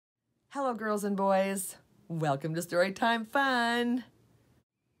Hello, girls and boys. Welcome to Storytime Fun.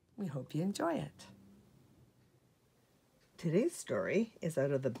 We hope you enjoy it. Today's story is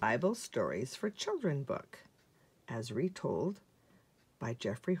out of the Bible Stories for Children book, as retold by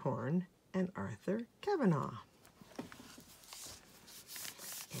Jeffrey Horn and Arthur Kavanagh.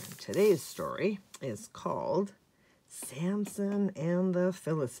 And today's story is called Samson and the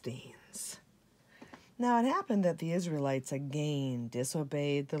Philistines. Now it happened that the Israelites again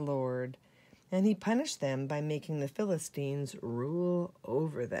disobeyed the Lord, and he punished them by making the Philistines rule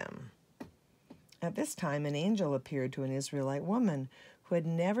over them. At this time, an angel appeared to an Israelite woman who had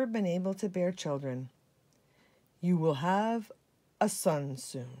never been able to bear children. "You will have a son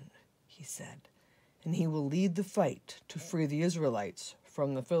soon," he said, "and he will lead the fight to free the Israelites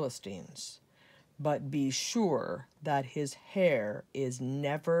from the Philistines. But be sure that his hair is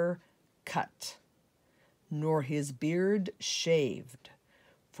never cut, nor his beard shaved,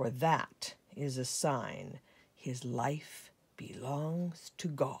 for that is a sign his life belongs to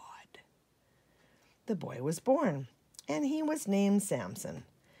God." The boy was born, and he was named Samson.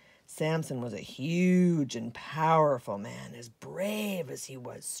 Samson was a huge and powerful man, as brave as he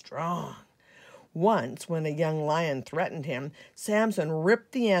was strong. Once, when a young lion threatened him, Samson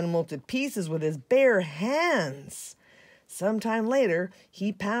ripped the animal to pieces with his bare hands. Sometime later,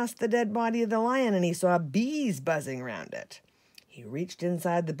 he passed the dead body of the lion and he saw bees buzzing around it. He reached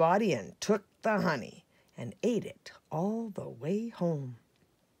inside the body and took the honey and ate it all the way home.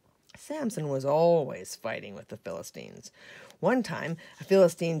 Samson was always fighting with the Philistines. One time, a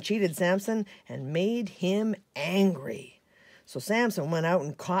Philistine cheated Samson and made him angry. So Samson went out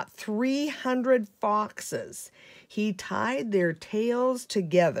and caught 300 foxes. He tied their tails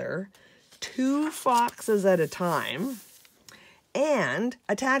together, 2 foxes at a time, and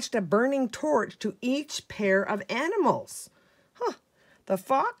attached a burning torch to each pair of animals. The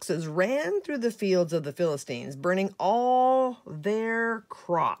foxes ran through the fields of the Philistines, burning all their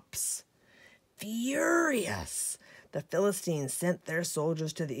crops. Furious, the Philistines sent their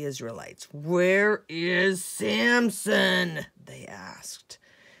soldiers to the Israelites. "Where is Samson?" they asked.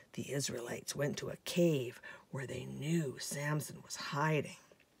 The Israelites went to a cave where they knew Samson was hiding.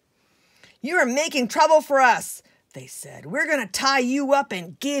 "You are making trouble for us," they said. "We're going to tie you up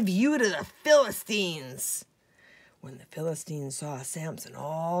and give you to the Philistines." When the Philistines saw Samson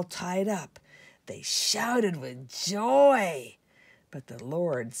all tied up, they shouted with joy. But the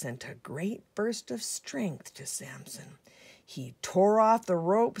Lord sent a great burst of strength to Samson. He tore off the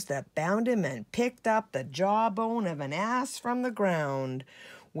ropes that bound him and picked up the jawbone of an ass from the ground.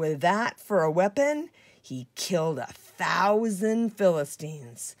 With that for a weapon, he killed 1,000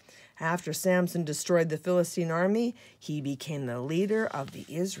 Philistines. After Samson destroyed the Philistine army, he became the leader of the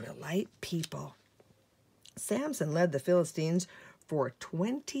Israelite people. Samson led the Philistines for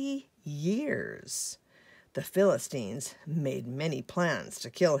 20 years. The Philistines made many plans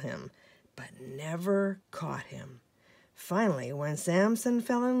to kill him, but never caught him. Finally, when Samson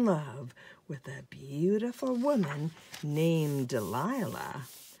fell in love with a beautiful woman named Delilah,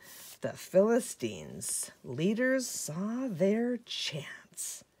 the Philistines' leaders saw their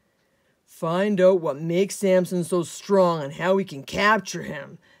chance. "Find out what makes Samson so strong and how we can capture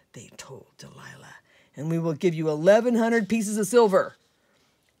him," they told Delilah, "and we will give you 1,100 pieces of silver."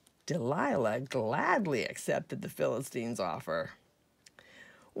 Delilah gladly accepted the Philistines' offer.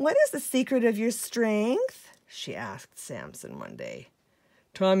 "What is the secret of your strength?" she asked Samson one day.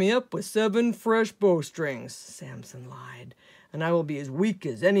 "Tie me up with 7 fresh bowstrings," Samson lied, "and I will be as weak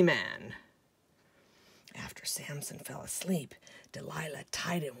as any man." After Samson fell asleep, Delilah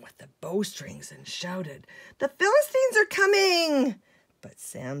tied him with the bowstrings and shouted, "The Philistines are coming!" But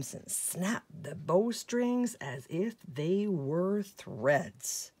Samson snapped the bowstrings as if they were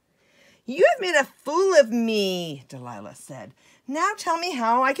threads. "You have made a fool of me," Delilah said. "Now tell me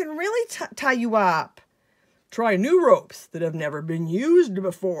how I can really tie you up." "Try new ropes that have never been used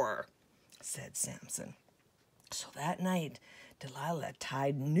before," said Samson. So that night, Delilah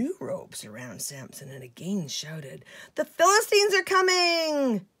tied new ropes around Samson and again shouted, "The Philistines are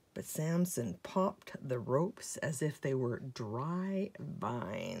coming!" But Samson popped the ropes as if they were dry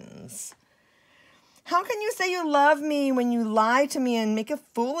vines. "How can you say you love me when you lie to me and make a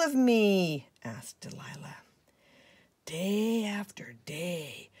fool of me?" asked Delilah. Day after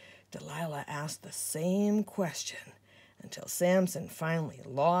day, Delilah asked the same question until Samson finally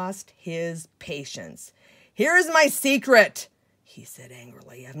lost his patience. "Here is my secret," he said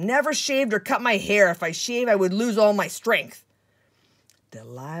angrily. "I've never shaved or cut my hair. If I shave, I would lose all my strength."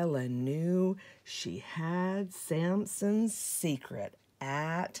 Delilah knew she had Samson's secret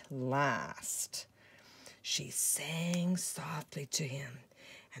at last. She sang softly to him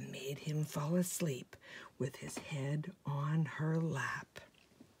and made made him fall asleep with his head on her lap.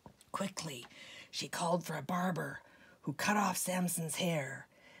 Quickly, she called for a barber who cut off Samson's hair.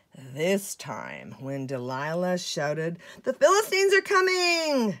 This time, when Delilah shouted, "The Philistines are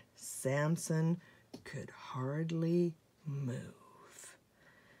coming!" Samson could hardly move.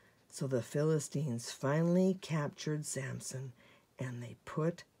 So the Philistines finally captured Samson, and they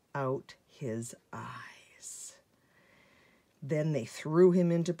put out his eyes. Then they threw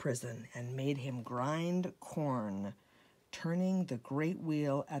him into prison and made him grind corn, turning the great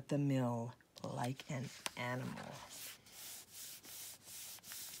wheel at the mill like an animal.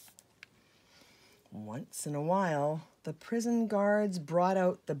 Once in a while, the prison guards brought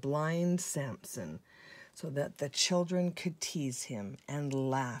out the blind Samson so that the children could tease him and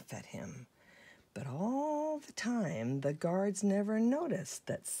laugh at him. But all the time, the guards never noticed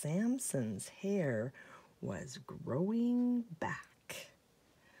that Samson's hair was growing back.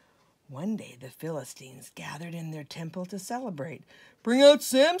 One day, the Philistines gathered in their temple to celebrate. "Bring out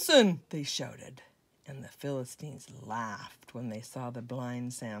Samson!" they shouted. And the Philistines laughed when they saw the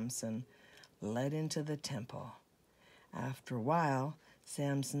blind Samson led into the temple. After a while,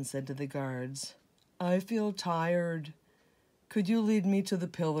 Samson said to the guards, "I feel tired. Could you lead me to the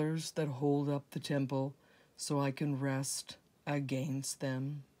pillars that hold up the temple so I can rest against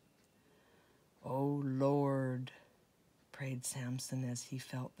them?" "Oh, Lord," prayed Samson as he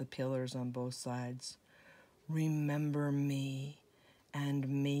felt the pillars on both sides, "remember me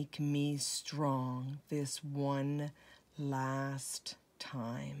and make me strong this one last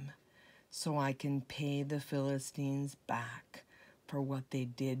time, so I can pay the Philistines back for what they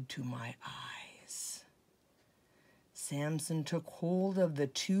did to my eyes." Samson took hold of the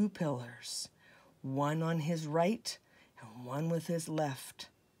two pillars, one on his right and one with his left,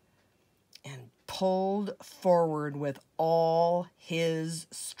 and pulled forward with all his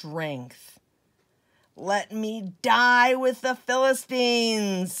strength. "Let me die with the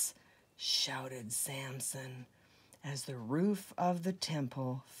Philistines!" shouted Samson, as the roof of the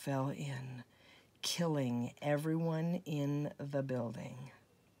temple fell in, killing everyone in the building.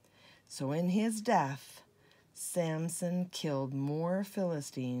 So in his death, Samson killed more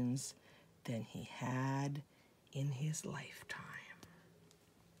Philistines than he had in his lifetime.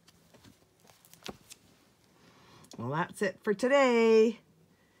 Well, that's it for today.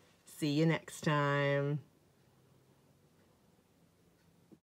 See you next time.